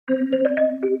Hey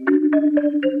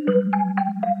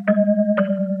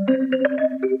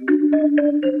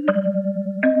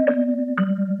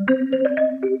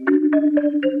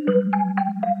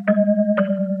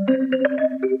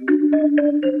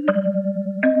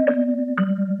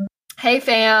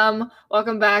fam,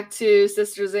 welcome back to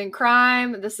Sisters in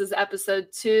Crime. This is episode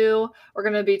 2. We're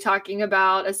going to be talking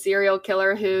about a serial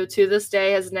killer who to this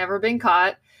day has never been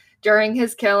caught. During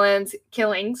his killings,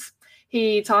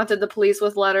 he taunted the police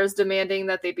with letters demanding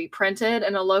that they be printed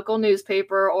in a local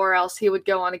newspaper or else he would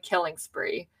go on a killing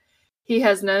spree. He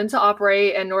has known to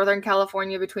operate in Northern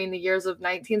California between the years of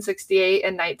 1968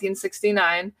 and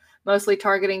 1969, mostly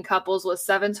targeting couples with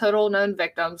 7 total known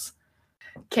victims.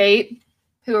 Kate,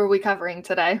 who are we covering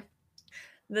today?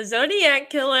 The Zodiac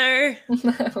Killer.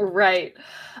 Right.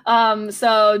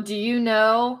 So do you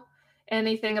know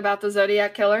anything about the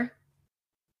Zodiac Killer?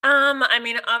 I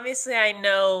mean, obviously I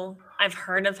know, I've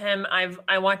heard of him.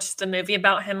 I watched a movie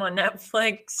about him on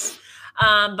Netflix.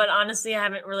 But honestly, I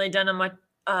haven't really done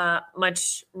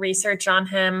much research on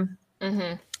him.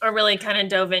 Mm-hmm. Or really kind of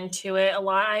dove into it a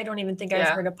lot. I don't even think I've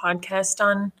heard a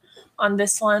podcast on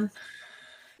this one.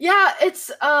 Yeah,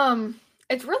 it's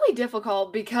really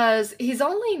difficult because he's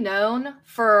only known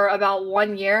for about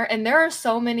 1 year, and there are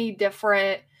so many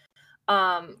different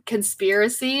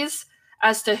conspiracies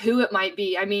as to who it might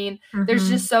be. I mean, there's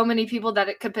just so many people that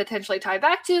it could potentially tie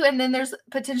back to, and then there's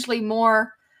potentially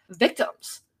more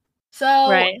victims. So,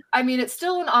 right. I mean, it's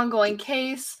still an ongoing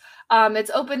case.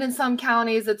 It's open in some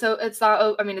counties. It's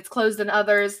not. I mean, it's closed in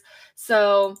others.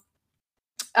 So,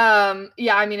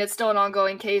 yeah, I mean, it's still an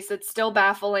ongoing case. It's still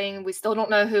baffling. We still don't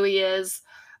know who he is.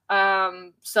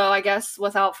 So I guess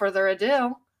without further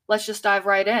ado, let's just dive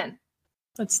right in.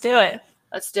 Let's do it.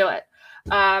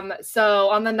 So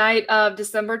on the night of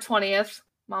December 20th,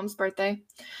 Mom's birthday,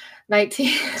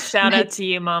 Shout out to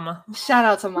you, Mama. Shout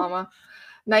out to Mama.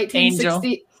 1960.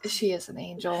 Angel. She is an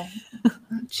angel.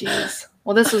 Jeez.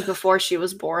 Well, this was before she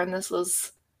was born. This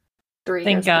was 3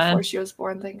 years before she was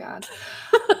born. Thank God.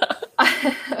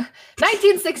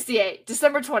 1968,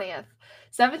 December 20th.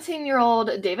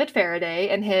 17-year-old David Faraday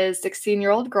and his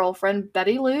 16-year-old girlfriend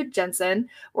Betty Lou Jensen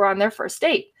were on their first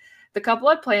date. The couple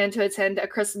had planned to attend a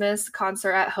Christmas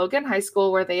concert at Hogan High School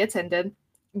where they attended,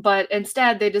 but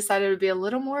instead they decided it would be a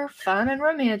little more fun and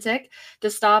romantic to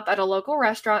stop at a local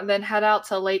restaurant and then head out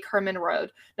to Lake Herman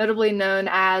Road, notably known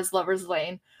as Lover's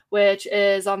Lane, which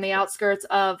is on the outskirts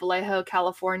of Vallejo,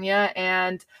 California.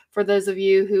 And for those of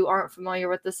you who aren't familiar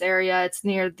with this area, it's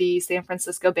near the San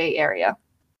Francisco Bay Area.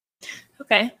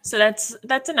 Okay, so that's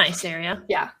a nice area.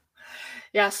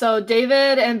 Yeah, so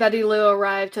David and Betty Lou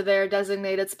arrived to their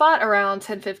designated spot around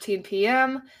 10:15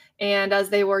 p.m., and as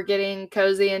they were getting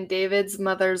cozy in David's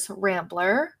mother's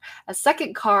Rambler, a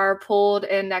second car pulled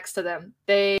in next to them.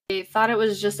 They thought it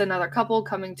was just another couple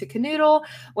coming to canoodle.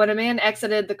 When a man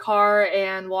exited the car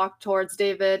and walked towards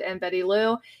David and Betty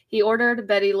Lou, he ordered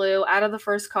Betty Lou out of the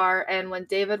first car, and when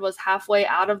David was halfway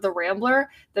out of the Rambler,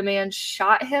 the man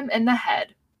shot him in the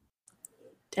head.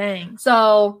 Dang.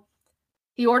 So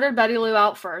he ordered Betty Lou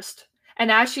out first, and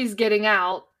as she's getting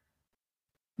out,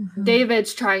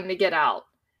 David's trying to get out.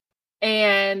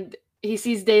 And he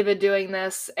sees David doing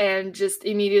this and just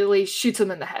immediately shoots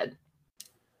him in the head.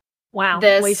 Wow.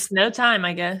 Waste no time,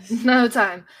 I guess. No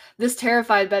time. This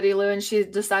terrified Betty Lou, and she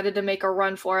decided to make a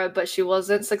run for it, but she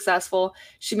wasn't successful.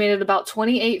 She made it about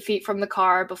 28 feet from the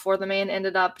car before the man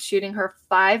ended up shooting her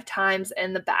 5 times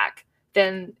in the back.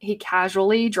 Then he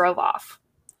casually drove off.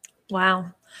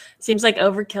 Wow. Seems like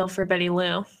overkill for Betty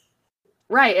Lou.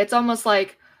 Right. It's almost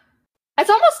like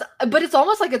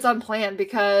it's unplanned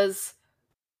because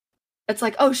it's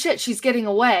like, oh shit, she's getting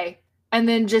away, and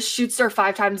then just shoots her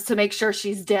 5 times to make sure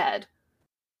she's dead.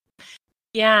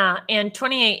 Yeah, and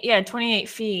 28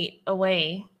 feet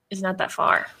away is not that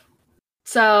far.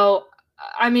 So,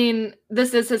 I mean,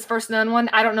 this is his first known one.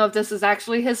 I don't know if this is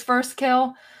actually his first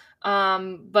kill,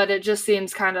 but it just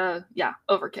seems kind of,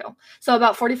 overkill. So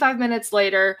about 45 minutes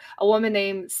later, a woman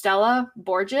named Stella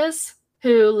Borges,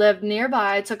 who lived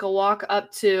nearby, took a walk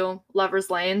up to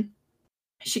Lover's Lane.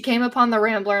 She came upon the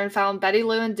Rambler and found Betty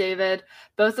Lou and David.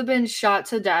 Both had been shot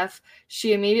to death.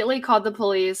 She immediately called the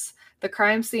police. The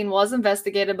crime scene was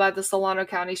investigated by the Solano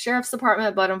County Sheriff's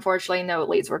Department, but unfortunately no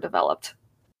leads were developed.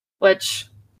 Which...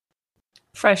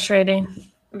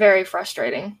 frustrating. Very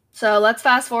frustrating. So let's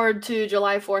fast forward to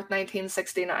July 4th,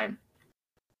 1969.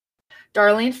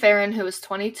 Darlene Farron, who was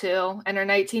 22, and her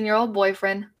 19-year-old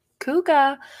boyfriend,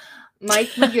 Kuka, Mike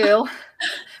Magoo,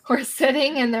 were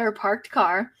sitting in their parked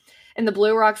car in the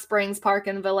Blue Rock Springs Park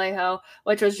in Vallejo,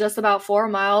 which was just about 4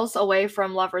 miles away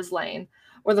from Lover's Lane.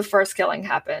 where the first killing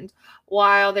happened.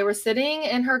 While they were sitting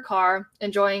in her car,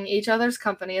 enjoying each other's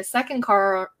company, a second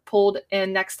car pulled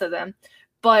in next to them,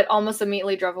 but almost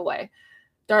immediately drove away.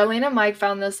 Darlene and Mike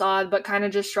found this odd, but kind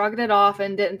of just shrugged it off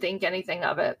and didn't think anything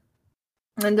of it.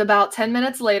 And about 10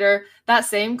 minutes later, that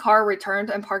same car returned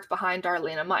and parked behind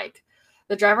Darlene and Mike.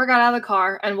 The driver got out of the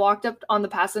car and walked up on the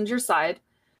passenger side.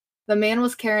 The man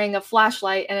was carrying a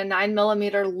flashlight and a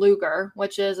 9mm Luger,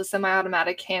 which is a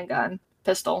semi-automatic handgun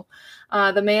pistol.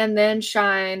 The man then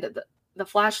shined the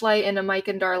flashlight into Mike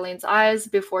and Darlene's eyes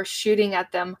before shooting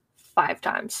at them 5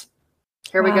 times.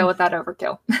 Here we go with that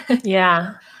overkill.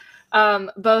 Yeah.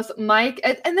 Both Mike,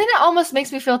 and then it almost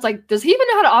makes me feel it's like, does he even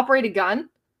know how to operate a gun?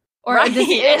 Or right. Is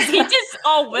he just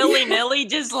all willy-nilly,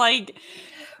 just like...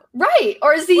 Right.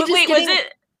 Or is he just getting...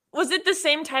 was it the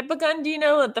same type of gun? Do you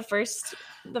know the first?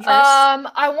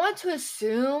 I want to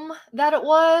assume that it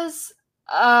was,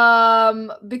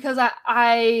 because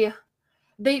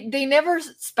they never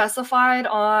specified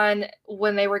on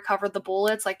when they recovered the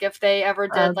bullets, like if they ever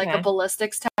did like a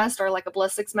ballistics test or like a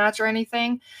ballistics match or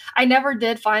anything. I never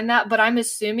did find that, but I'm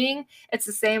assuming it's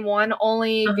the same one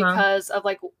only because of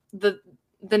like the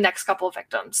next couple of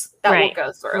victims that will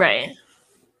go through. Right.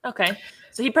 Okay.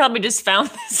 So he probably just found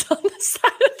this on the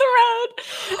side of the road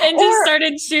and just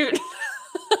started shooting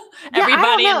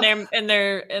everybody and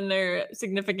their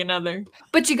significant other.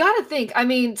 But you got to think, I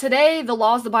mean, today the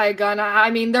laws to buy a gun,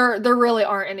 I mean, there really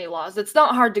aren't any laws. It's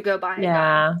not hard to go buy a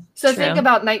gun. So think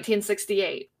about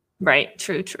 1968. Right.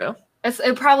 True.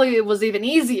 It probably was even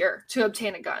easier to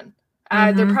obtain a gun.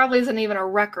 There probably isn't even a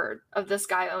record of this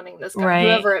guy owning this gun,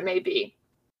 whoever it may be.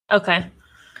 Okay.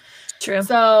 True.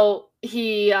 So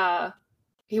he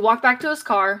walked back to his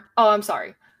car. Oh, I'm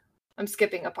sorry. I'm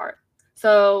skipping a part.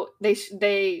 So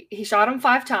he shot him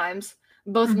 5 times.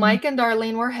 Both Mike and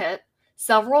Darlene were hit.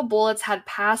 Several bullets had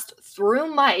passed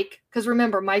through Mike, because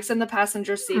remember, Mike's in the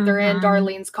passenger seat. They're in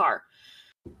Darlene's car.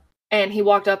 And he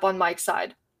walked up on Mike's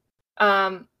side.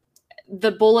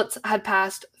 The bullets had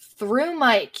passed through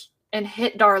Mike and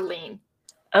hit Darlene.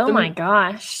 Oh my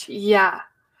gosh. Yeah.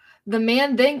 The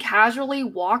man then casually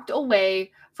walked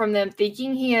away from them,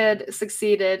 thinking he had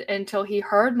succeeded, until he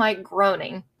heard Mike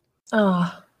groaning.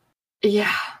 Oh.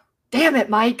 Yeah. Damn it,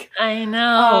 Mike. I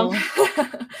know.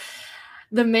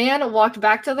 The man walked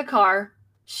back to the car,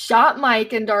 shot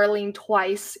Mike and Darlene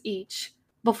twice each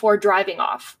before driving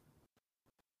off.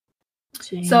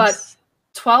 Jeez. So at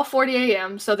 12:40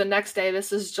 a.m., so the next day,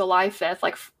 this is July 5th,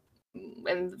 like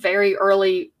in very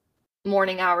early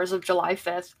morning hours of July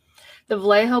 5th, the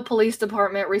Vallejo Police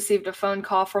Department received a phone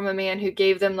call from a man who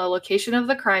gave them the location of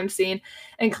the crime scene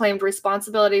and claimed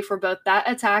responsibility for both that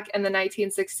attack and the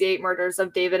 1968 murders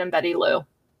of David and Betty Lou.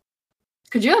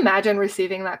 Could you imagine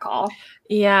receiving that call?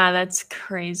 Yeah, that's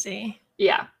crazy.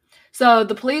 Yeah. So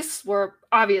the police were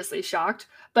obviously shocked,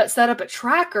 but set up a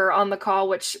tracker on the call,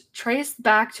 which traced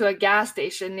back to a gas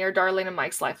station near Darlene and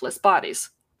Mike's lifeless bodies.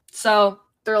 So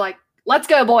they're like, let's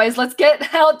go, boys. Let's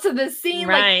get out to this scene.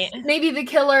 Right. Like, maybe the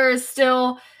killer is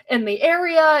still in the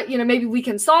area. You know, maybe we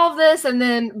can solve this. And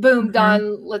then, boom,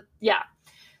 done. Yeah.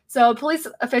 So police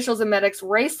officials and medics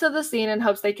raced to the scene in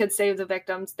hopes they could save the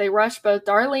victims. They rushed both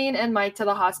Darlene and Mike to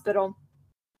the hospital.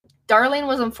 Darlene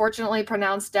was unfortunately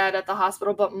pronounced dead at the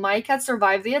hospital, but Mike had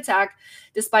survived the attack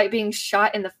despite being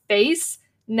shot in the face,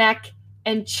 neck,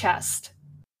 and chest.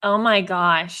 Oh my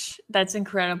gosh. That's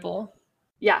incredible.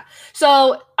 Yeah.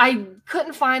 So I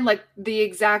couldn't find like the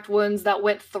exact wounds that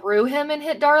went through him and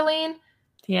hit Darlene.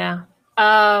 Yeah.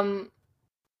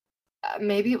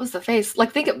 Maybe it was the face.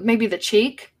 Like think it maybe the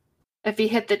cheek. If he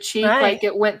hit the cheek, like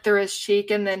it went through his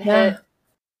cheek and then hit.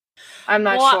 I'm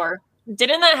not sure.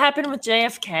 Didn't that happen with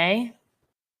JFK?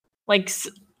 Like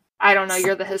I don't know.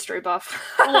 You're the history buff.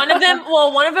 one of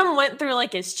them went through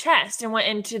like his chest and went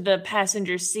into the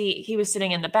passenger seat. He was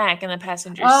sitting in the back in the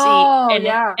passenger seat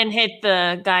and hit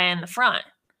the guy in the front.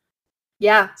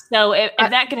 Yeah. So if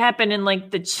that could happen in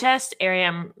like the chest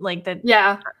area, like that,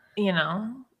 you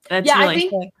know, that's really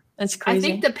sick. That's crazy. I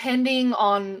think depending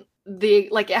on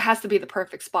it has to be the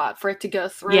perfect spot for it to go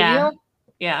through you.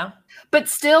 Yeah. But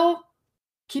still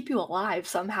keep you alive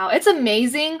somehow. It's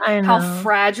amazing how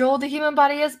fragile the human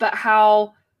body is, but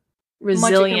how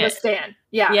resilient much it can withstand.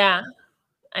 Yeah. Yeah.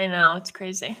 I know. It's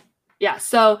crazy. Yeah.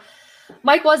 So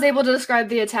Mike was able to describe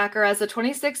the attacker as a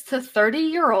 26 to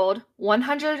 30-year-old,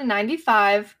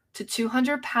 195 to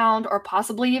 200 pound or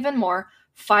possibly even more,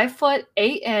 5 foot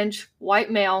 8 inch white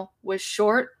male with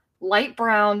short, light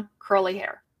brown, curly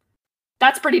hair.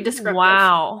 That's pretty descriptive.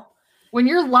 Wow. When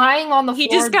you're lying on the floor. He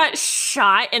just got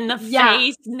shot in the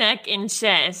face, neck, and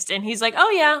chest. And he's like,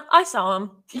 oh, yeah, I saw him.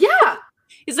 Yeah.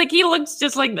 He's like, he looks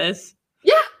just like this.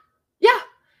 Yeah. Yeah.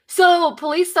 So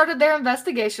police started their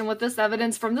investigation with this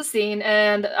evidence from the scene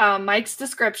and Mike's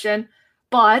description,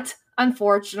 but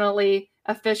unfortunately,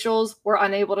 officials were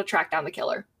unable to track down the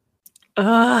killer.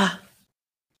 Ugh.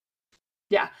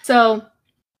 Yeah. So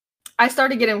I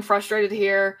started getting frustrated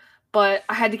here, but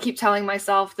I had to keep telling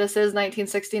myself this is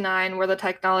 1969 where the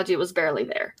technology was barely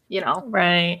there, you know?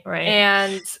 Right.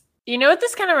 And you know what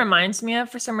this kind of reminds me of?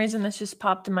 For some reason, this just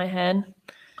popped in my head.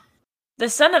 The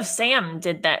Son of Sam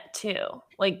did that too.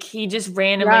 Like, he just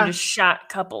randomly just shot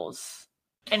couples.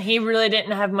 And he really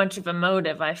didn't have much of a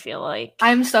motive, I feel like.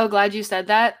 I'm so glad you said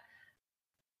that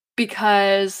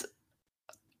because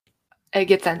it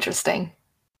gets interesting.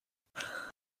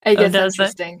 It gets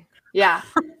interesting. Yeah.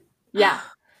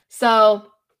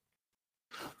 So,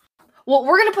 well,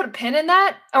 we're going to put a pin in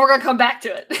that and we're going to come back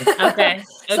to it. Okay.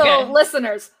 So,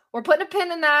 listeners, we're putting a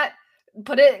pin in that.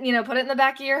 Put it in the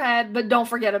back of your head, but don't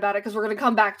forget about it because we're going to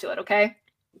come back to it, okay?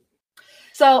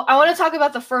 So, I want to talk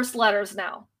about the first letters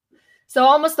now. So,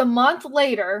 almost a month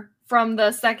later from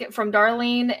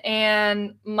Darlene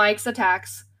and Mike's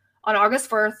attacks on August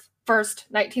 1st,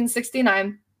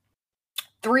 1969,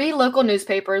 3 local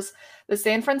newspapers, the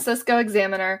San Francisco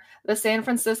Examiner, the San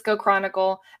Francisco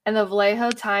Chronicle, and the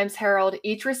Vallejo Times-Herald,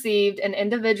 each received an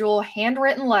individual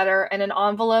handwritten letter and an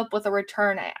envelope with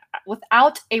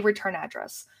without a return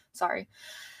address. Sorry.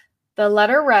 The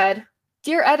letter read,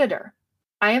 "Dear Editor,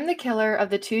 I am the killer of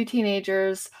the 2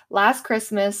 teenagers last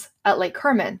Christmas at Lake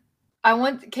Herman."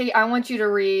 Kate, I want you to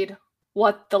read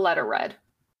what the letter read.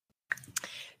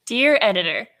 "Dear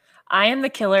Editor, I am the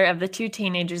killer of the 2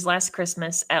 teenagers last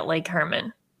Christmas at Lake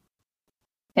Herman."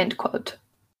 End quote.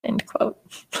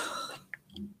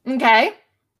 Okay.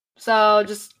 So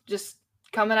just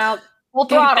coming out full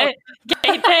throttle.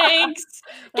 Okay, thanks.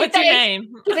 What's your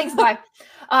name? Thanks, bye.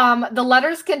 The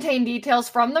letters contain details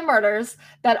from the murders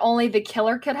that only the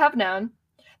killer could have known.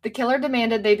 The killer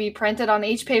demanded they be printed on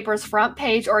each paper's front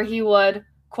page or he would,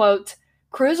 quote,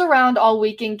 "cruise around all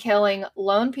weekend killing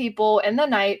lone people in the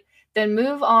night, then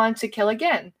move on to kill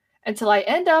again until I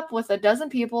end up with a dozen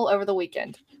people over the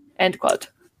weekend." End quote.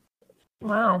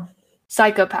 Wow.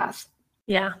 Psychopath.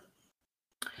 Yeah.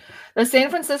 The San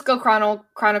Francisco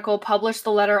Chronicle published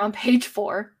the letter on page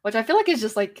 4, which I feel like is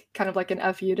just like kind of like an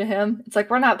FU to him. It's like,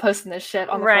 we're not posting this shit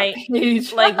on the front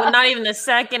page. Like, not even the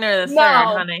second or the third,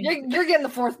 honey. You're getting the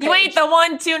 4th page. You ain't the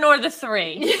 1, 2, nor the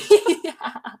 3.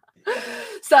 Yeah.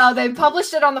 So they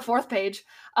published it on the 4th page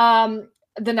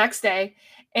the next day,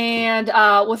 and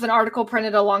with an article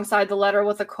printed alongside the letter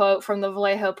with a quote from the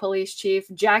Vallejo police chief,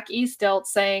 Jack E. Stilt,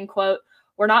 saying, quote,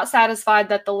 "We're not satisfied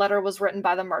that the letter was written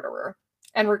by the murderer,"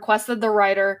 and requested the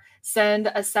writer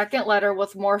send a second letter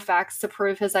with more facts to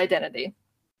prove his identity.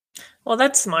 Well,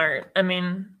 that's smart. I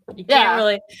mean, you can't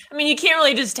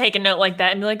really just take a note like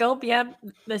that and be like, "Oh, yeah,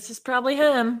 this is probably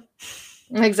him."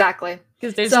 Exactly.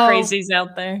 Because there's crazies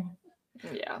out there.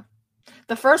 Yeah.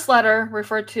 The first letter,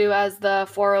 referred to as the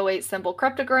 408 symbol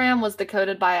cryptogram, was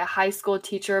decoded by a high school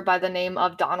teacher by the name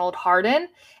of Donald Hardin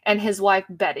and his wife,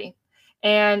 Betty.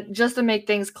 And just to make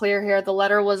things clear here, the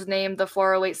letter was named the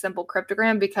 408 symbol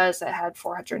cryptogram because it had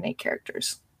 408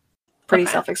 characters. Pretty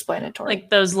self-explanatory. Like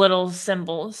those little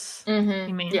symbols, you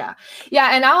mean? Yeah.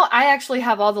 Yeah, and I actually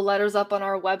have all the letters up on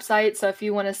our website, so if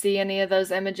you want to see any of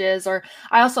those images, or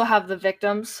I also have the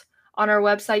victims on our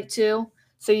website too,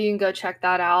 so you can go check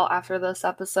that out after this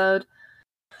episode.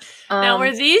 Now,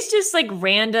 were these just like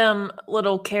random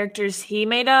little characters he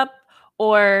made up,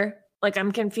 or like,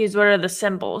 I'm confused, what are the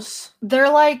symbols? They're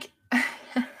like,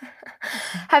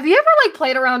 have you ever like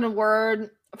played around in Word?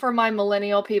 For my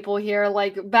millennial people here,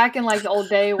 like back in like the old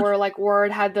day where like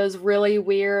Word had those really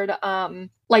weird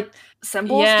like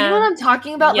symbols. Yeah. Do you know what I'm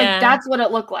talking about? Yeah. Like that's what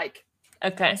it looked like.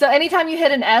 Okay. So anytime you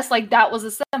hit an S, like that was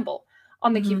a symbol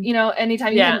on the key, you know,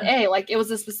 anytime you hit an A, like it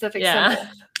was a specific symbol.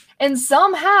 And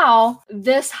somehow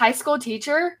this high school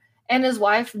teacher and his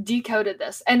wife decoded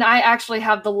this. And I actually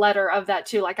have the letter of that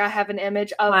too. Like I have an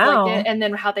image of like it and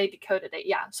then how they decoded it.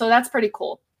 Yeah. So that's pretty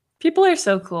cool. People are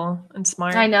so cool and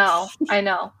smart. I know.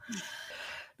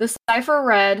 The cipher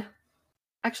read,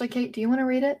 actually, Kate, do you want to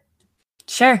read it?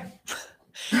 Sure.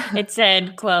 It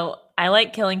said, quote, "I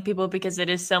like killing people because it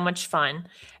is so much fun.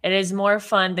 It is more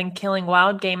fun than killing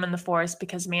wild game in the forest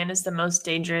because man is the most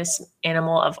dangerous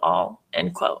animal of all."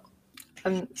 End quote.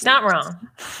 He's not wrong.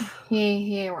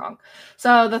 He ain't wrong.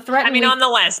 So the threat. I mean, on the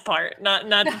last part, not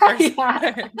the first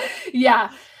part. Yeah.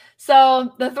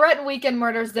 So the threatened weekend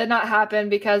murders did not happen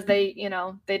because they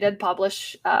did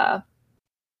publish the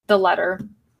letter,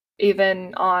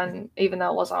 even though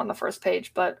it wasn't on the first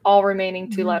page, but all remaining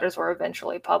 2 letters were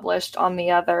eventually published on the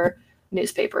other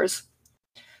newspapers.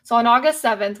 So on August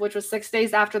 7th, which was 6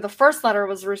 days after the first letter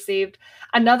was received,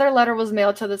 another letter was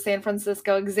mailed to the San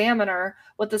Francisco Examiner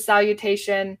with the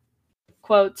salutation,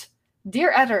 quote,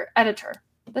 "Dear editor,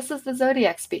 this is the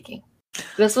Zodiac speaking.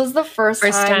 This was the first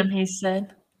time he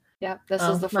said. Yeah, this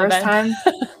was the first time.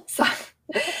 So,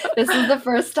 this is the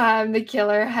first time the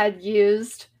killer had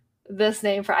used this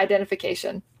name for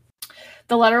identification.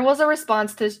 The letter was a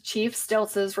response to Chief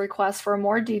Stiltz's request for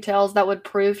more details that would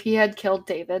prove he had killed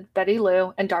David, Betty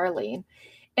Lou, and Darlene.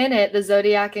 In it, the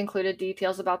Zodiac included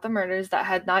details about the murders that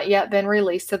had not yet been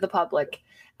released to the public,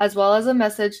 as well as a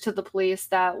message to the police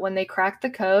that when they cracked the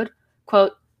code,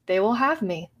 quote, "they will have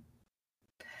me."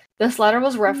 This letter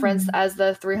was referenced as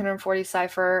the 340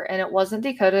 cipher, and it wasn't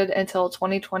decoded until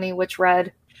 2020, which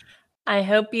read, "I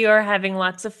hope you are having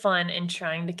lots of fun and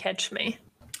trying to catch me."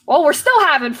 Well, we're still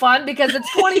having fun because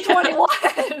it's 2021.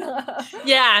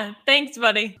 Yeah, thanks,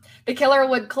 buddy. The killer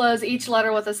would close each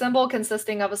letter with a symbol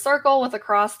consisting of a circle with a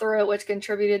cross through it, which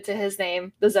contributed to his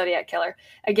name, the Zodiac Killer.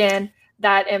 Again,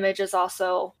 that image is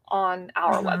also on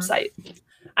our website.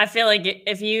 I feel like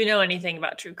if you know anything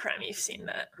about true crime, you've seen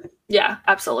that. Yeah,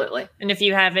 absolutely. And if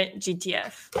you haven't,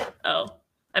 GTF. Oh,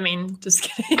 I mean, just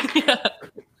kidding.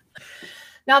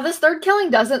 Now, this third killing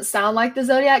doesn't sound like the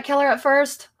Zodiac Killer at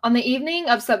first. On the evening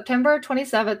of September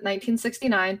 27th,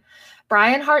 1969,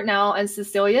 Brian Hartnell and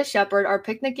Cecilia Shepard are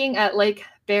picnicking at Lake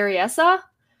Berryessa,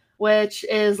 which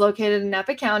is located in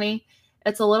Napa County.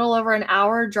 It's a little over an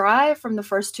hour drive from the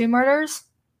first two murders.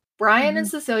 Brian and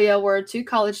Cecilia were two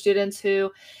college students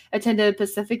who attended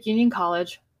Pacific Union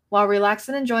College. While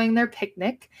relaxing and enjoying their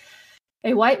picnic,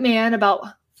 a white man about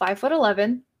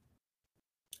 5'11"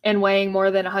 and weighing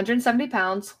more than 170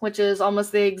 pounds, which is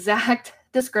almost the exact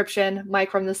description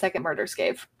Mike from the second murders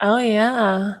gave. Oh,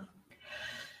 yeah.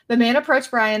 The man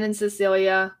approached Brian and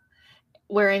Cecilia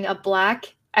wearing a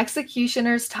black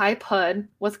executioner's type hood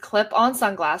with clip-on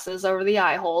sunglasses over the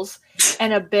eye holes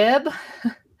and a bib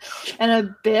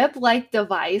like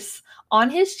device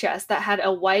on his chest that had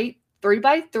a white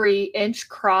 3x3-inch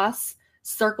cross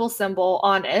circle symbol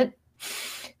on it.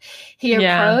 He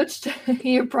approached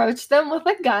them with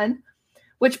a gun,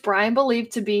 which Brian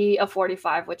believed to be a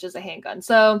 .45, which is a handgun.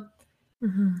 So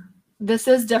this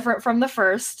is different from the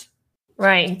first.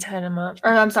 Right, he tied him up.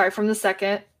 Or I'm sorry, from the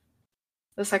second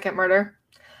murder.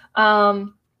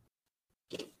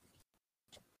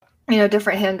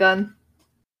 Different handgun.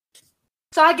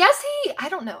 So I guess I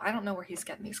don't know where he's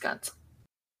getting these guns.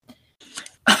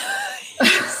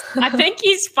 I think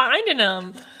he's finding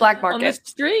them. Black market. On the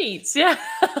streets, yeah.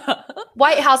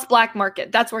 White House black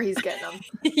market. That's where he's getting them.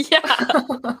 Yeah.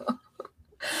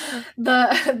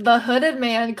 The hooded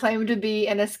man claimed to be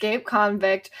an escaped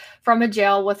convict from a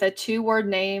jail with a 2-word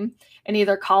name in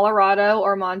either Colorado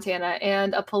or Montana,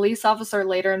 and a police officer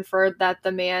later inferred that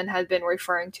the man had been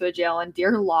referring to a jail in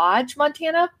Deer Lodge,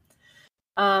 Montana.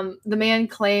 The man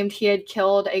claimed he had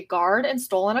killed a guard and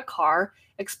stolen a car,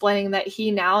 explaining that he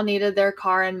now needed their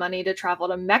car and money to travel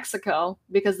to Mexico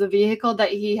because the vehicle that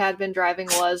he had been driving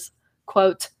was,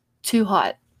 quote, too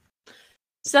hot.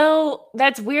 So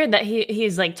that's weird that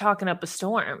he's like talking up a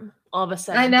storm all of a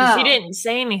sudden. I know. He didn't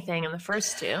say anything in the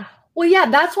first two. Well, yeah,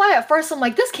 that's why at first I'm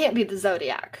like, this can't be the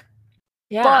Zodiac.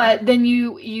 Yeah. But then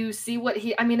you see what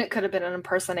it could have been an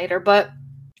impersonator, but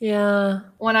yeah,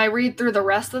 when I read through the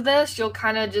rest of this, you'll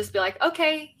kind of just be like,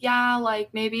 okay, yeah,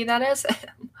 like maybe that is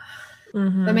him.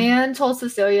 The man told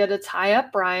Cecilia to tie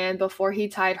up Brian before he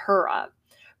tied her up.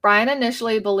 Brian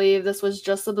initially believed this was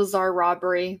just a bizarre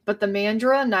robbery, but the man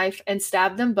drew a knife and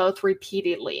stabbed them both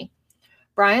repeatedly.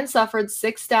 Brian suffered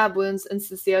 6 stab wounds and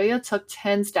Cecilia took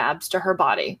 10 stabs to her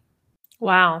body.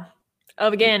 Wow.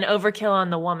 Again, overkill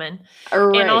on the woman.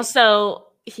 Right. And also,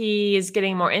 he is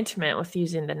getting more intimate with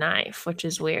using the knife, which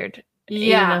is weird.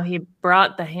 Yeah. Even though he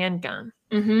brought the handgun.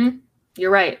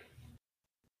 You're right.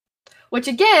 Which,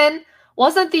 again,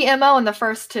 wasn't the MO in the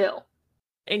first two.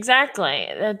 Exactly.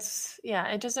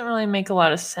 It doesn't really make a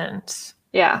lot of sense.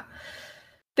 Yeah.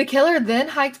 The killer then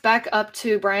hiked back up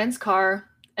to Brian's car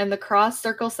and the cross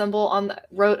circle symbol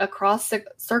wrote a cross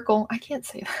circle. I can't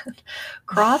say that.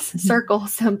 Cross circle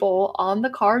symbol on the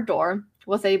car door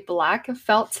with a black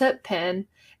felt tip pen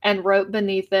and wrote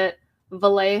beneath it,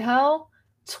 Vallejo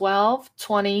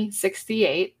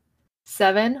 12/20/68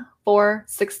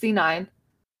 7/4/69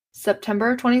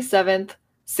 September 27th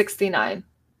 69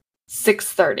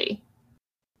 6:30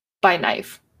 by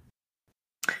knife.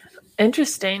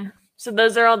 Interesting. So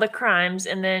those are all the crimes,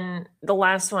 and then the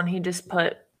last one he just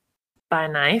put by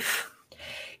knife.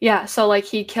 Yeah, so like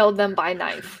he killed them by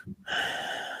knife.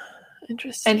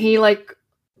 Interesting. And he like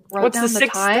wrote what's down the the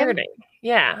time. 6:30?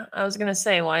 Yeah, I was gonna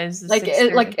say, why is this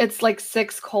it's like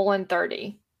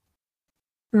 6:30.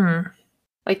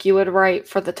 Like you would write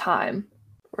for the time.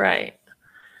 Right.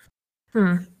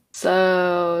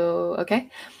 So, okay.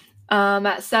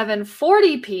 At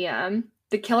 7:40 p.m.,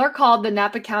 the killer called the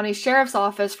Napa County Sheriff's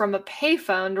Office from a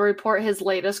payphone to report his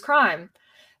latest crime.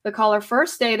 The caller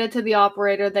first stated to the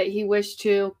operator that he wished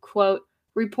to, quote,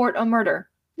 report a murder.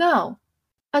 No,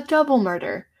 a double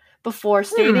murder, before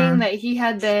stating that he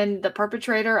had been the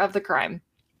perpetrator of the crime.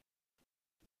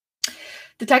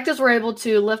 Detectives were able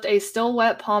to lift a still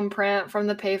wet palm print from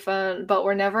the payphone, but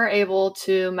were never able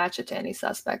to match it to any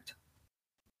suspect.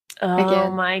 Oh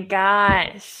Again. my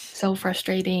gosh. So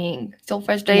frustrating. So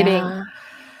frustrating. Yeah.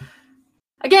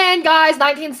 Again, guys,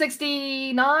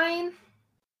 1969.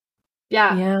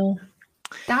 Yeah.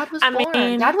 Dad was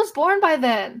born. Dad was born by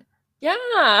then. Yeah.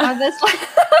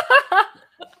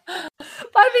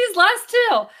 By these last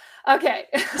two. Okay.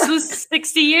 This was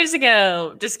 60 years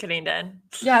ago. Just kidding, Dad.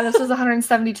 Yeah, this was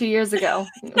 172 years ago.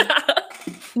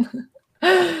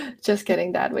 Just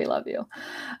kidding, Dad. We love you.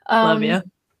 Love you.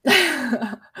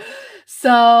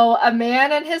 So, a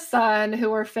man and his son who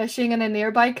were fishing in a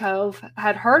nearby cove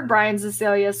had heard Brian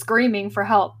Cecilia screaming for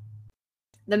help.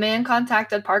 The man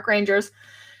contacted park rangers,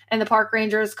 and the park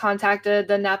rangers contacted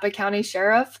the Napa County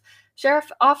Sheriff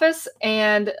Office,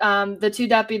 and the two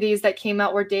deputies that came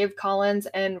out were Dave Collins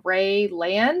and Ray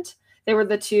Land. They were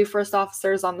the two first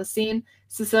officers on the scene.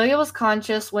 Cecilia was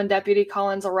conscious when Deputy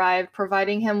Collins arrived,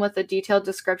 providing him with a detailed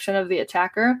description of the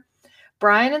attacker.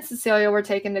 Brian and Cecilia were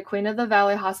taken to Queen of the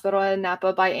Valley Hospital in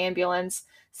Napa by ambulance.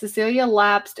 Cecilia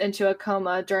lapsed into a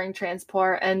coma during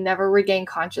transport and never regained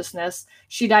consciousness.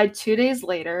 She died 2 days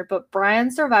later, but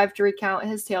Brian survived to recount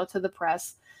his tale to the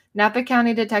press. Napa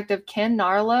County Detective Ken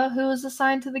Narla, who was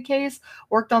assigned to the case,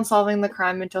 worked on solving the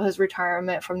crime until his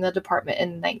retirement from the department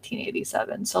in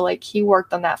 1987. So, like, he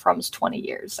worked on that for almost 20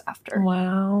 years after.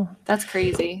 Wow. That's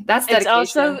crazy. That's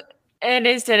dedication. It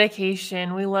is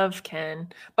dedication. We love Ken.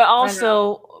 But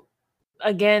also,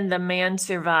 again, the man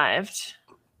survived.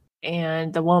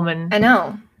 And the woman... I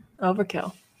know.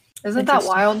 Overkill. Isn't that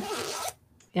wild?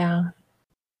 Yeah.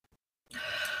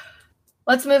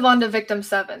 Let's move on to victim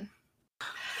 7.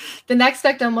 The next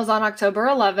victim was on October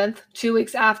 11th, 2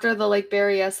 weeks after the Lake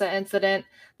Berryessa incident.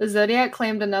 The Zodiac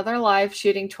claimed another life,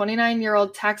 shooting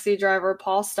 29-year-old taxi driver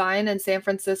Paul Stein in San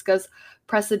Francisco's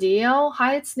Presidio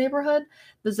Heights neighborhood.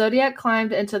 The Zodiac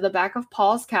climbed into the back of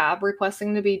Paul's cab,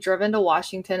 requesting to be driven to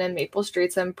Washington and Maple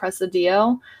Streets in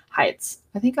Presidio Heights.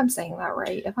 I think I'm saying that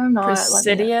right. If I'm not,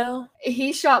 Presidio?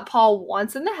 He shot Paul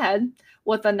once in the head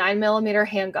with a 9mm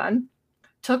handgun,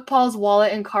 took Paul's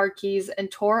wallet and car keys,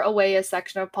 and tore away a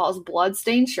section of Paul's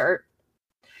blood-stained shirt.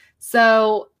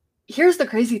 So here's the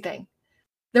crazy thing.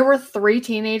 There were 3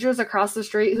 teenagers across the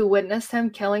street who witnessed him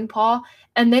killing Paul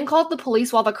and then called the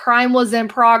police while the crime was in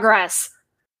progress.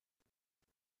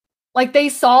 Like, they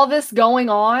saw this going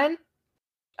on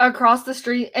across the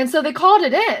street, and so they called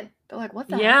it in. They're like, what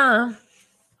the heck?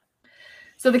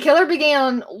 So the killer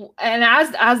began, and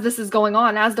as this is going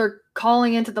on, as they're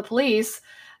calling into the police,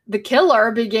 the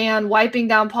killer began wiping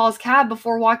down Paul's cab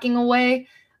before walking away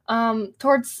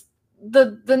towards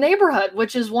the neighborhood,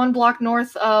 which is 1 block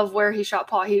north of where he shot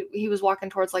Paul. He was walking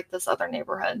towards, like, this other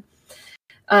neighborhood.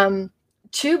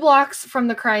 2 blocks from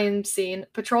the crime scene,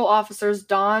 patrol officers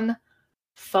Don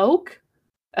Fouke,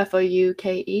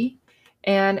 Fouke,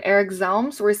 and Eric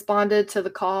Zelms responded to the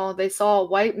call. They saw a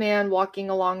white man walking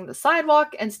along the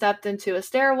sidewalk and stepped into a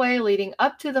stairway leading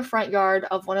up to the front yard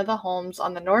of one of the homes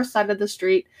on the north side of the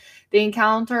street. The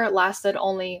encounter lasted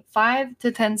only 5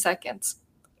 to 10 seconds,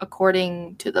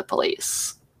 according to the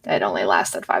police. It only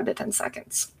lasted 5 to 10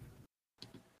 seconds.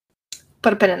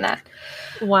 Put a pin in that.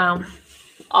 Wow.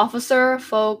 Officer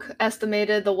Folk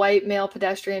estimated the white male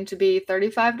pedestrian to be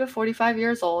 35 to 45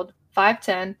 years old,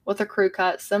 5'10", with a crew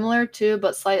cut, similar to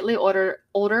but slightly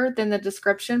older than the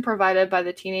description provided by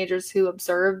the teenagers who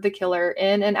observed the killer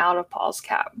in and out of Paul's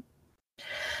cab.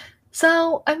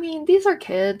 So, I mean, these are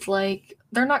kids. Like,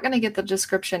 they're not going to get the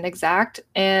description exact.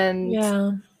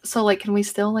 And so, like, can we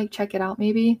still, like, check it out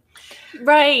maybe?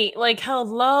 Right. Like,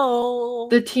 hello.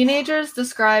 The teenagers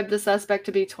described the suspect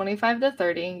to be 25 to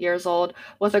 30 years old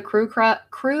with a crew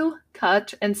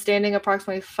cut and standing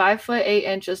approximately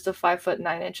 5'8" to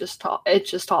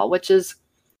 5'9" tall, which is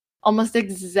almost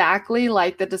exactly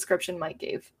like the description Mike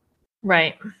gave.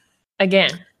 Right.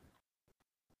 Again.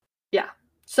 Yeah.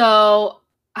 So,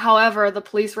 however, the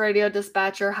police radio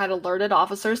dispatcher had alerted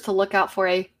officers to look out for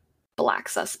a black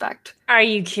suspect. Are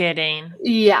you kidding?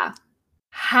 Yeah.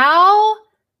 How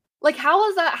does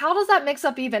that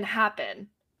mix-up even happen?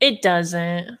 It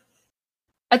doesn't.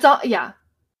 It's all, yeah.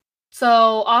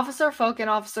 So Officer Folk and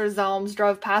Officer Zelms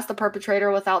drove past the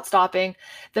perpetrator without stopping.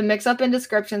 The mix-up in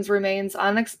descriptions remains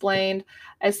unexplained.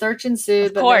 A search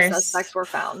ensued, but no suspects were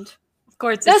found. Of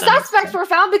course, the suspects were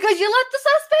found because you let the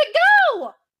suspect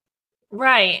go.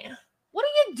 Right. What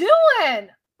are you doing?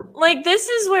 Like, this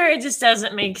is where it just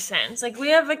doesn't make sense. Like, we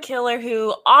have a killer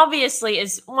who obviously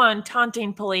is, one,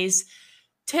 taunting police,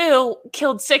 two,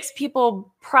 killed 6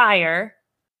 people prior.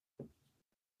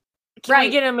 Can we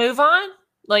get a move on?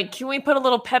 Like, can we put a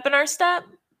little pep in our step?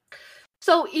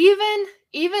 So even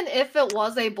if it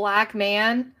was a black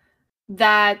man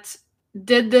that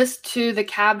did this to the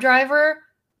cab driver,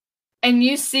 and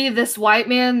you see this white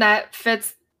man that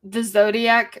fits the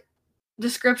Zodiac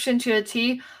description to a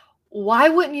T, why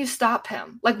wouldn't you stop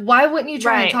him? Like, why wouldn't you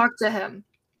try and talk to him?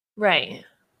 Right.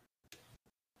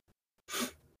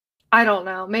 I don't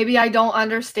know. Maybe I don't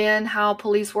understand how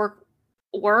police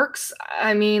works.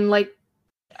 I mean, like,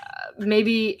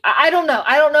 maybe, I don't know.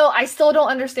 I still don't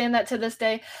understand that to this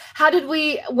day. How did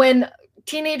when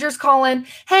teenagers call in,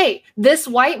 hey, this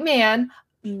white man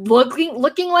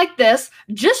looking like this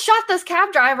just shot this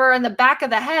cab driver in the back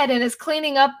of the head and is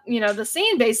cleaning up, the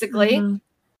scene, basically. Mm-hmm.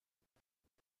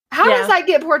 How does that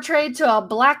get portrayed to a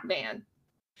black man?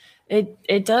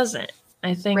 It doesn't.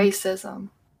 I think racism.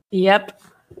 Yep.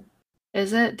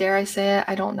 Is it? Dare I say it?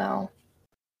 I don't know.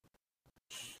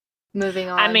 Moving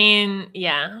on. I mean,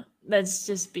 yeah, that's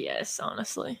just BS,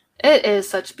 honestly. It is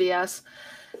such BS.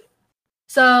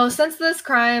 So, since this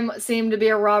crime seemed to be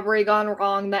a robbery gone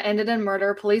wrong that ended in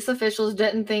murder, police officials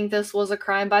didn't think this was a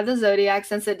crime by the Zodiac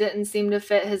since it didn't seem to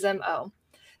fit his MO.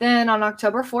 Then, on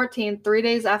October 14th, 3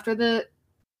 days after the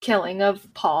killing of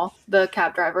Paul, the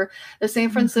cab driver, the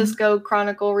San Francisco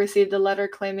Chronicle received a letter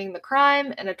claiming the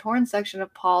crime and a torn section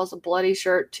of Paul's bloody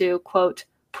shirt to, quote,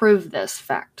 prove this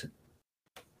fact.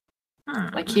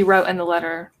 Like, he wrote in the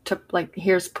letter to, like,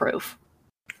 here's proof.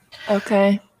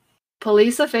 Okay.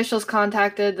 Police officials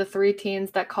contacted the 3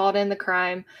 teens that called in the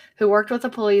crime, who worked with a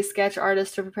police sketch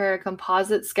artist to prepare a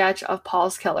composite sketch of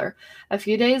Paul's killer. A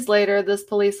few days later, this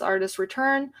police artist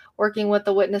returned, working with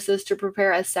the witnesses to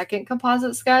prepare a second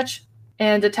composite sketch,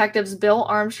 and detectives Bill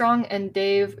Armstrong and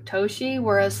Dave Toshi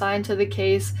were assigned to the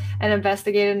case and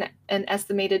investigated an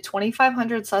estimated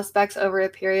 2,500 suspects over a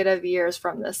period of years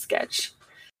from this sketch.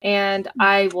 And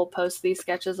I will post these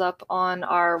sketches up on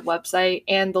our website,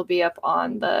 and they'll be up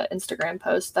on the Instagram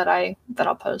post that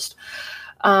I'll post.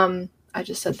 I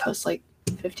just said post like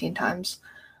 15 times,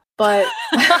 but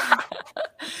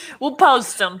we'll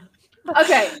post them.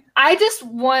 Okay, I just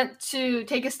want to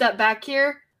take a step back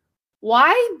here.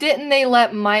 Why didn't they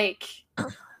let Mike?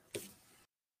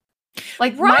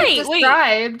 Like, Mike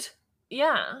described.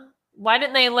 Yeah. Why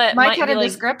didn't they let Mike had a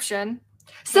description?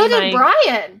 So did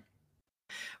Brian.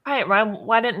 Right.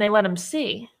 Why didn't they let him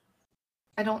see?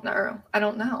 I don't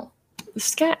know. The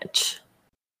sketch.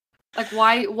 Like,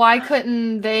 why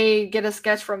couldn't they get a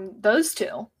sketch from those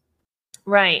two?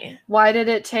 Right. Why did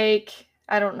it take,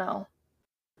 I don't know,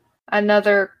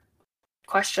 another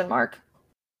question mark?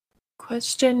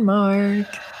 Question mark.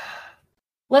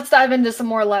 Let's dive into some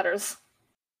more letters.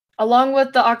 Along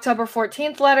with the October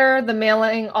 14th letter, the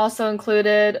mailing also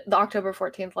included, the October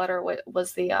 14th letter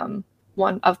was the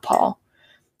one of Paul.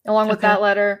 Along with that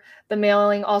letter, the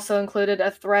mailing also included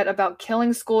a threat about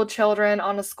killing school children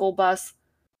on a school bus.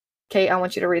 Kate, I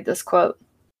want you to read this quote.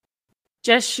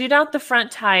 Just shoot out the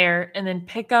front tire and then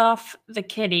pick off the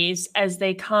kiddies as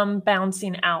they come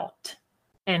bouncing out.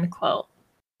 End quote.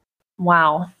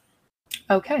 Wow.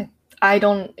 Okay. I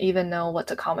don't even know what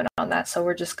to comment on that, so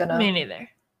we're just gonna... Me neither.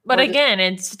 But again,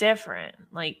 it's different.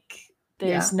 Like,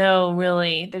 there's not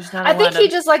I think he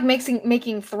just, like,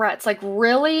 making threats. Like,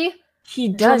 really... He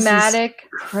does dramatic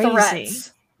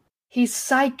threats. He's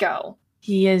psycho.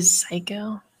 He is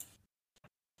psycho.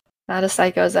 Not as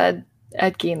psycho as Ed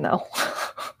Gein, though.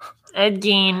 Ed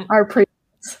Gein.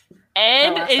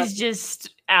 Ed is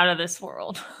just out of this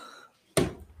world.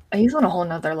 He's on a whole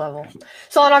nother level.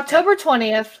 So on October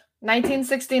 20th,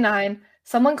 1969,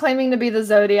 someone claiming to be the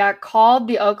Zodiac called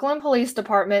the Oakland Police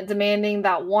Department demanding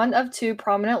that one of 2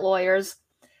 prominent lawyers,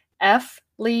 F.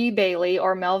 Lee Bailey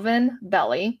or Melvin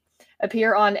Belly,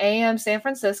 appear on AM San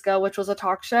Francisco, which was a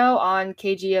talk show on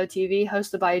KGO TV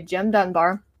hosted by Jim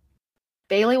Dunbar.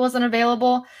 Bailey wasn't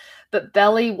available, but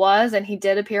Belly was, and he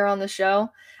did appear on the show.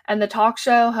 And the talk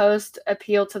show host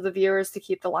appealed to the viewers to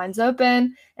keep the lines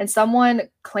open. And someone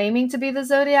claiming to be the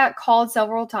Zodiac called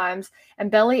several times,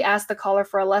 and Belly asked the caller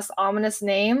for a less ominous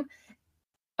name.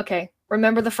 Okay,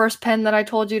 remember the first pen that I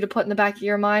told you to put in the back of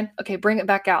your mind? Okay, bring it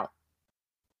back out.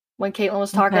 When Caitlin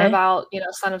was talking about,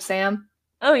 Son of Sam.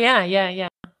 Oh, yeah.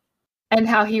 And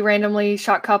how he randomly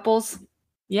shot couples.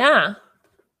 Yeah.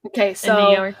 Okay, In New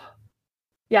so York.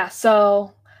 yeah,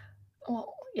 so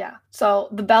well, yeah. So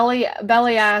the belly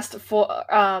asked for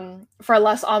a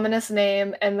less ominous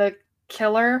name, and the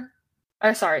caller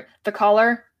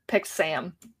picked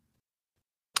Sam.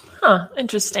 Huh.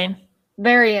 Interesting.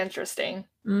 Very interesting.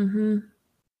 Mm-hmm.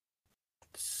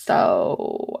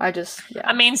 So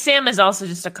I mean, Sam is also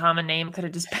just a common name. Could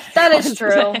have just been that is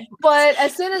true. But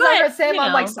as soon as I heard Sam,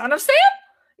 I'm like, son of Sam?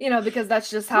 Because that's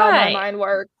just how my mind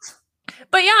works.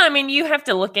 But yeah, I mean, you have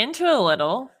to look into it a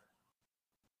little.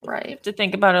 Right. You have to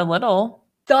think about it a little.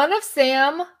 Son of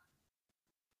Sam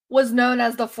was known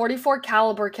as the 44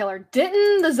 caliber killer.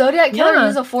 Didn't the Zodiac Killer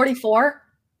use a 44?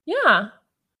 Yeah.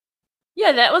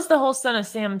 Yeah, that was the whole Son of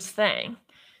Sam's thing.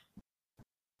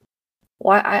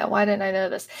 Why didn't I know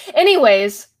this?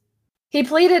 Anyways,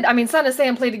 Son of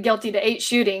Sam pleaded guilty to 8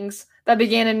 shootings that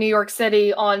began in New York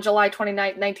City on July 29,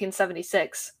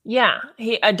 1976. Yeah,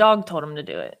 a dog told him to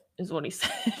do it, is what he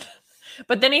said.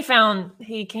 But then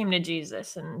he came to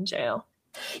Jesus in jail.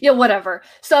 Yeah, whatever.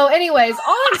 So anyways,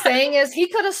 all I'm saying is he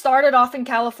could have started off in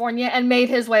California and made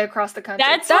his way across the country.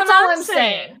 That's all I'm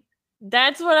saying.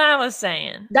 That's what I was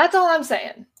saying. That's all I'm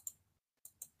saying.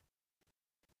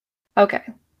 Okay.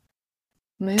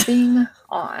 Moving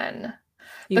on.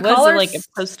 He was like a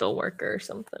postal worker or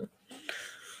something.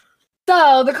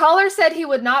 So the caller said he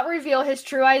would not reveal his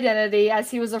true identity as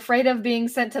he was afraid of being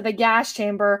sent to the gas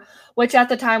chamber, which at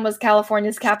the time was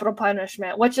California's capital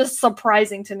punishment, which is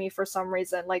surprising to me for some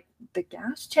reason. Like, the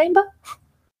gas chamber?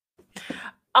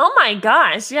 Oh my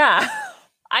gosh, yeah.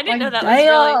 I didn't know that was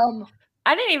really...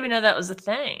 I didn't even know that was a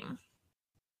thing.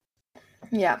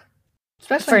 Yeah.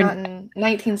 Especially not in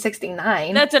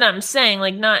 1969. That's what I'm saying.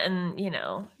 Like, not in,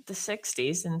 the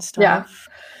 60s and stuff. Yeah.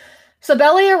 So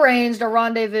Belly arranged a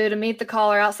rendezvous to meet the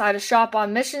caller outside a shop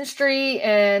on Mission Street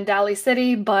in Daly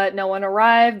City, but no one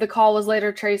arrived. The call was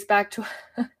later traced back to...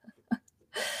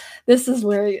 This is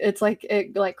where it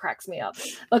cracks me up.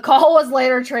 The call was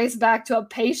later traced back to a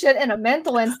patient in a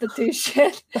mental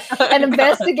institution, and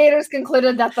investigators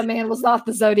concluded that the man was not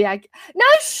the Zodiac. No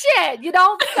shit, you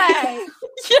don't say.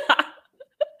 Yeah.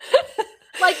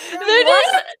 Like,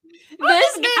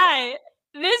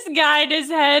 this guy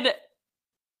just had...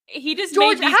 He just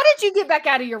George, how did you get back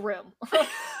out of your room?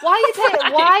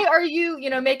 Why are you,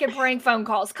 making prank phone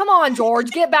calls? Come on,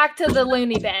 George, get back to the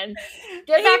loony bin.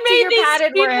 Get back to your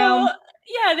padded room.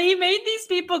 Yeah, he made these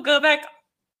people go back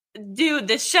do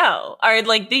the show, or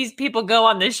like these people go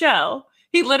on the show.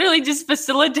 He literally just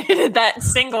facilitated that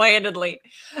single-handedly.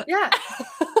 Yeah.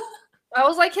 That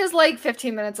was like his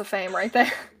 15 minutes of fame right there.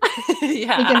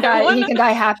 Yeah. He can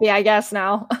die happy, I guess,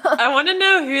 now. I want to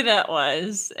know who that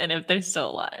was and if they're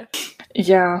still alive.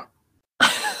 Yeah.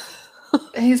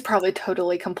 He's probably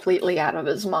totally, completely out of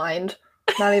his mind.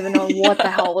 Not even knowing what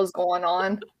the hell was going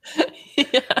on.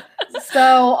 Yeah.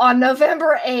 So on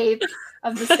November 8th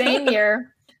of the same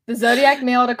year, the Zodiac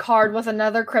mailed a card with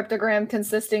another cryptogram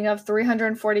consisting of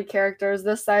 340 characters,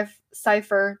 this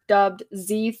cipher dubbed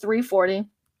Z340.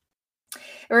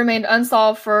 It remained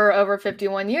unsolved for over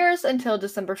 51 years until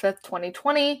December 5th,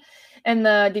 2020. In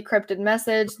the decrypted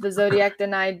message, the Zodiac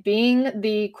denied being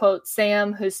the, quote,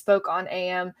 Sam who spoke on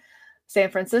AM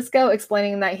San Francisco,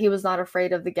 explaining that he was not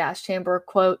afraid of the gas chamber,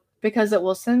 quote, because it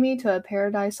will send me to a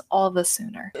paradise all the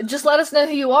sooner. Just let us know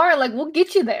who you are, and we'll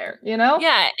get you there,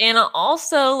 Yeah, and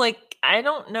also, I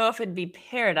don't know if it'd be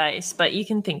paradise, but you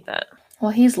can think that.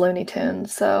 Well, he's Looney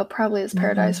Tunes, so probably it's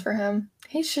paradise for him.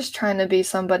 He's just trying to be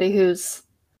somebody who's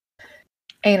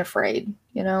ain't afraid,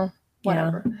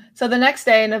 whatever. Yeah. So the next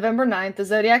day, November 9th, the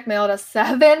Zodiac mailed a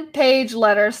 7-page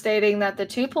letter stating that the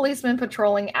 2 policemen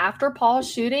patrolling after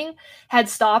Paul's shooting had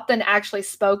stopped and actually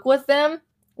spoke with him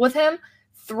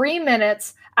 3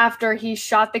 minutes after he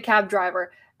shot the cab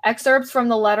driver. Excerpts from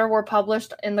the letter were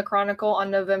published in the Chronicle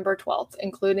on November 12th,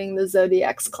 including the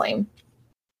Zodiac's claim.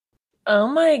 Oh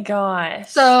my gosh.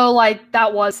 So,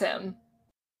 that was him.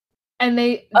 And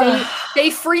they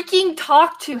freaking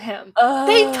talked to him.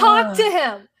 They talked to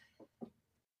him.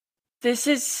 This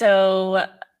is so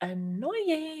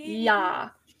annoying. Yeah.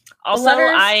 Also,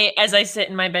 as I sit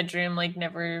in my bedroom,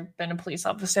 never been a police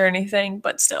officer or anything,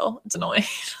 but still, it's annoying.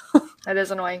 That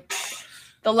is annoying.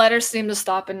 The letters seem to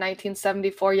stop in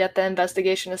 1974, yet the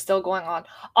investigation is still going on.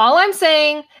 All I'm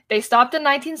saying, they stopped in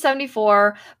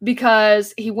 1974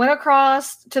 because he went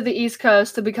across to the East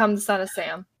Coast to become the Son of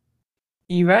Sam.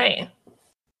 You're right.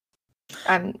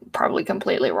 I'm probably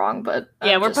completely wrong, but...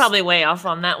 Yeah, we're probably way off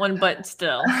on that one, but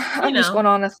still. I'm just going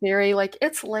on a theory.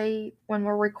 It's late when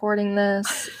we're recording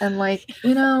this, and, we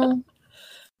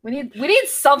need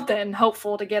something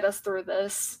hopeful to get us through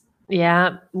this.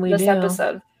 Yeah, we do. This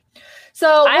episode.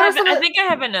 So I think I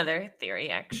have another theory,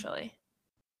 actually.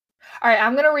 All right,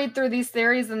 I'm going to read through these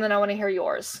theories and then I want to hear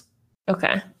yours.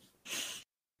 Okay.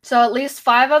 So at least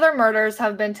 5 other murders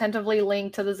have been tentatively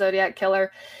linked to the Zodiac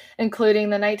Killer, including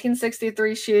the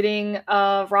 1963 shooting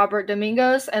of Robert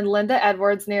Domingos and Linda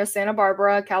Edwards near Santa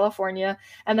Barbara, California,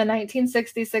 and the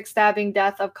 1966 stabbing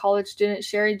death of college student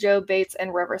Sherry Jo Bates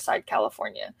in Riverside,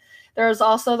 California. There is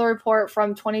also the report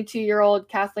from 22-year-old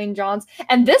Kathleen Johns.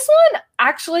 And this one,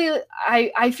 actually,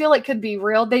 I feel it could be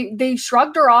real. They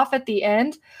shrugged her off at the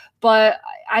end, but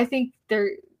I think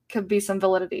there could be some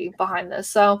validity behind this.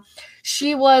 So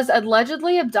she was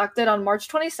allegedly abducted on March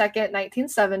 22nd,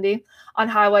 1970 on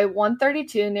Highway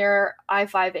 132 near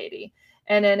I-580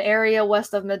 in an area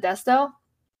west of Modesto.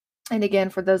 And again,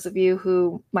 for those of you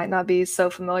who might not be so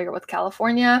familiar with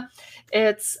California,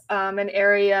 it's an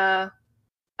area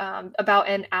about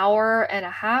an hour and a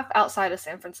half outside of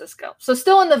San Francisco. So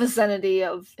still in the vicinity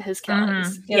of his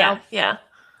killings. You know? Yeah.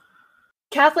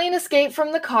 Kathleen escaped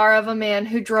from the car of a man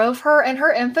who drove her and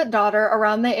her infant daughter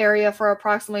around the area for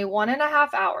approximately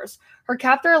 1.5 hours. Her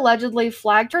captor allegedly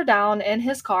flagged her down in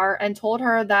his car and told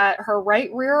her that her right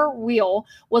rear wheel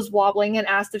was wobbling and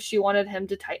asked if she wanted him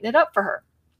to tighten it up for her.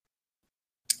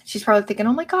 She's probably thinking,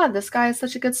 oh my God, this guy is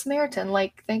such a good Samaritan.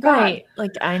 Like, thank God. Right.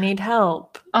 Like, I need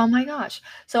help. Oh my gosh.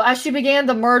 So as she began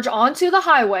to merge onto the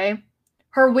highway,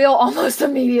 her wheel almost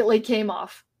immediately came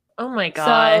off. Oh my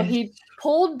God. So he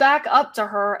pulled back up to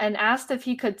her and asked if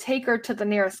he could take her to the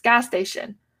nearest gas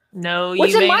station. No,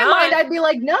 which in my mind I'd be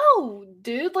like, no,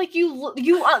 dude, like you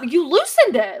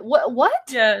loosened it. What?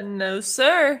 Yeah, no,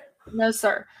 sir. No,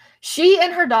 sir. She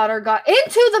and her daughter got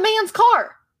into the man's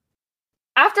car.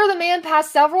 After the man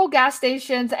passed several gas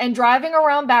stations and driving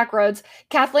around back roads,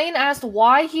 Kathleen asked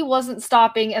why he wasn't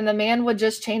stopping and the man would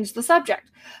just change the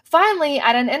subject. Finally,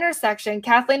 at an intersection,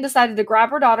 Kathleen decided to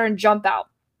grab her daughter and jump out.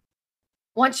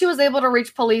 Once she was able to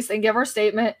reach police and give her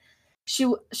statement,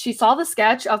 she saw the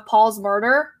sketch of Paul's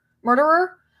murderer,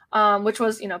 which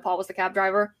was, Paul was the cab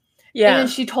driver. Yeah. And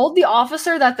she told the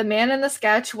officer that the man in the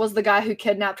sketch was the guy who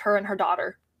kidnapped her and her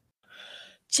daughter.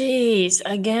 Jeez,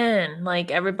 again, like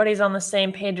everybody's on the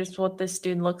same page as what this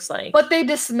dude looks like. But they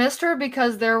dismissed her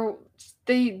because they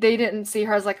didn't see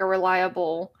her as like a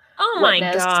reliable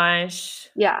witness. My gosh.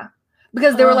 Yeah.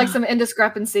 Because there were like some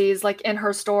indiscrepancies like in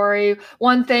her story.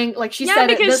 One thing, like she said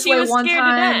it this way one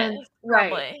time.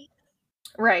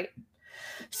 Right.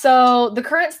 So the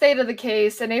current state of the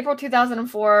case, in April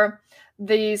 2004,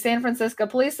 the San Francisco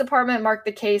Police Department marked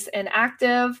the case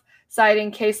inactive, citing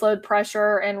caseload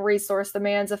pressure and resource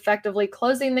demands, effectively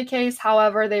closing the case.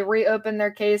 However, they reopened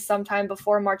their case sometime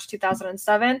before March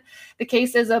 2007. The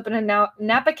case is open in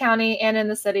Napa County and in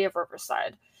the city of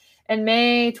Riverside. In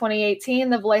May 2018,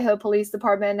 the Vallejo Police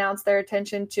Department announced their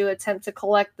intention to attempt to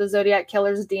collect the Zodiac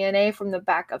Killer's DNA from the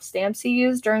back of stamps he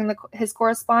used during his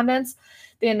correspondence.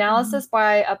 The analysis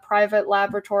by a private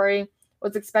laboratory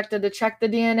was expected to check the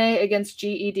DNA against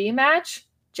GED match.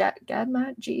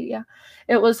 Yeah.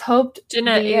 It was hoped. Isn't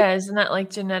that like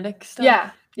genetic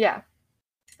stuff? Yeah.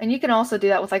 And you can also do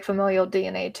that with like familial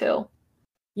DNA too.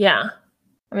 Yeah.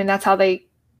 I mean, that's how they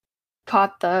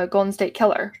caught the Golden State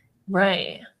Killer.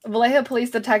 Right. Vallejo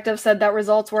police detectives said that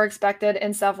results were expected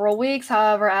in several weeks.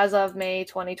 However, as of May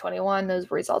 2021, those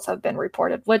results have been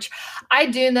reported, which I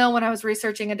do know when I was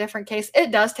researching a different case,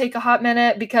 it does take a hot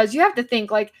minute because you have to think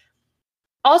like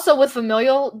also with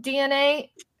familial DNA,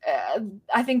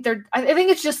 I think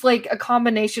it's just like a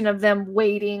combination of them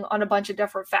waiting on a bunch of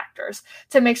different factors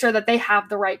to make sure that they have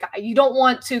the right guy. You don't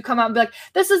want to come out and be like,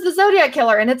 this is the Zodiac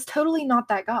Killer, and it's totally not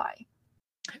that guy.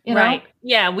 You know? Right.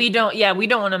 Yeah, we don't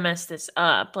want to mess this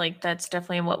up. Like that's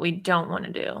definitely what we don't want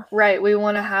to do. Right. We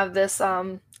want to have this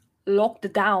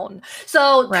locked down.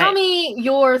 So tell me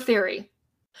your theory.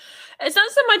 It's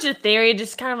not so much a theory,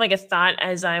 just kind of like a thought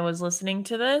as I was listening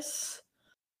to this.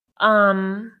 But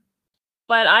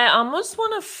I almost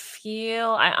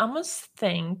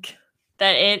think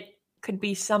that it could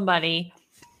be somebody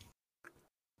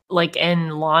like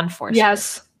in law enforcement.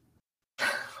 Yes.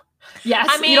 Yes,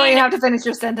 I mean, you don't even have to finish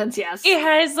your sentence. Yes. It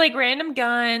has like random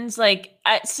guns. Like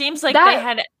it seems like they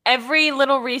had every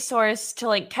little resource to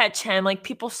like catch him. Like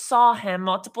people saw him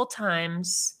multiple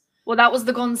times. Well, that was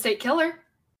the Golden State Killer.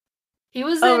 He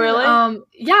was really?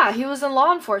 Yeah, he was in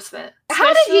law enforcement.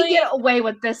 How did he get away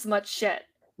with this much shit?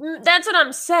 That's what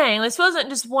I'm saying. This wasn't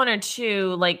just one or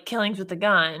two like killings with a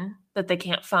gun that they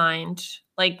can't find.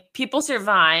 Like people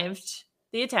survived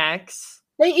the attacks.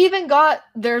 They even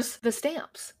there's the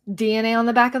stamps, DNA on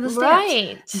the back of the stamps.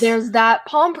 Right. There's that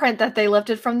palm print that they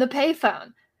lifted from the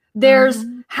payphone. There's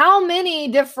how many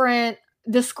different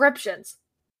descriptions?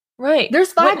 Right.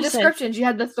 There's 5 Witnesses. descriptions. You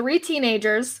had the 3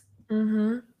 teenagers,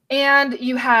 Mm-hmm. and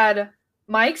you had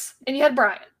Mike's, and you had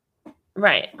Brian.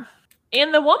 Right.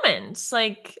 And the woman's.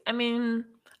 Like, I mean,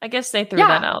 I guess they threw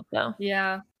that out, though.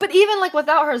 Yeah. But even, like,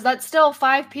 without hers, that's still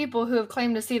 5 people who have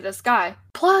claimed to see this guy.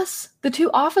 Plus the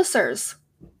 2 officers.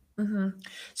 Mm-hmm.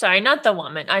 Sorry, not the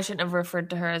woman. I shouldn't have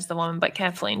referred to her as the woman, but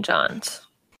Kathleen Johns.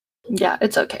 Yeah,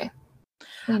 it's okay.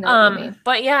 We know what you mean.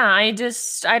 But yeah, I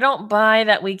don't buy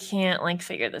that we can't, like,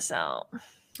 figure this out.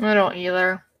 I don't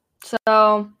either.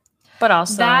 So, but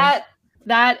also that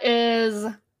is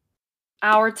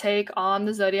our take on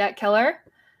the Zodiac Killer.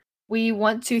 We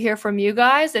want to hear from you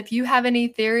guys. If you have any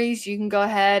theories, you can go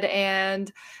ahead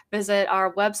and visit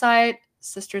our website,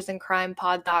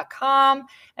 sistersincrimepod.com,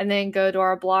 and then go to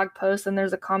our blog post, and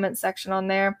there's a comment section on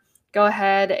there. Go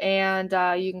ahead and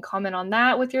you can comment on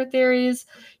that with your theories.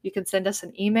 You can send us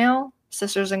an email,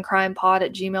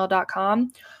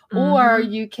 sistersincrimepod@gmail.com, or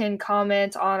you can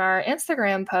comment on our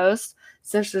Instagram post,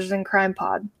 Sisters in Crime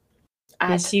Pod,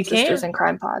 at yes, you Sisters in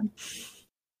Crime Pod.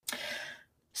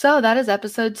 So that is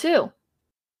episode 2.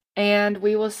 And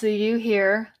we will see you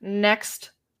here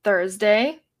next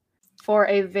Thursday for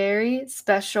a very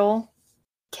special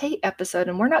Kate episode.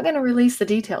 And we're not going to release the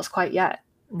details quite yet.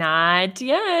 Not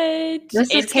yet.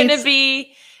 It's gonna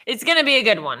be a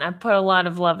good one. I put a lot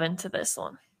of love into this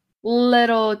one.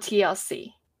 Little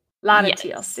TLC. Lot of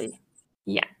TLC.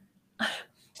 Yeah.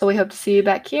 So we hope to see you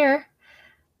back here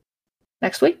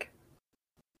next week.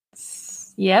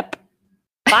 Yep.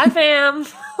 Bye, fam.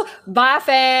 Bye,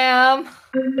 fam.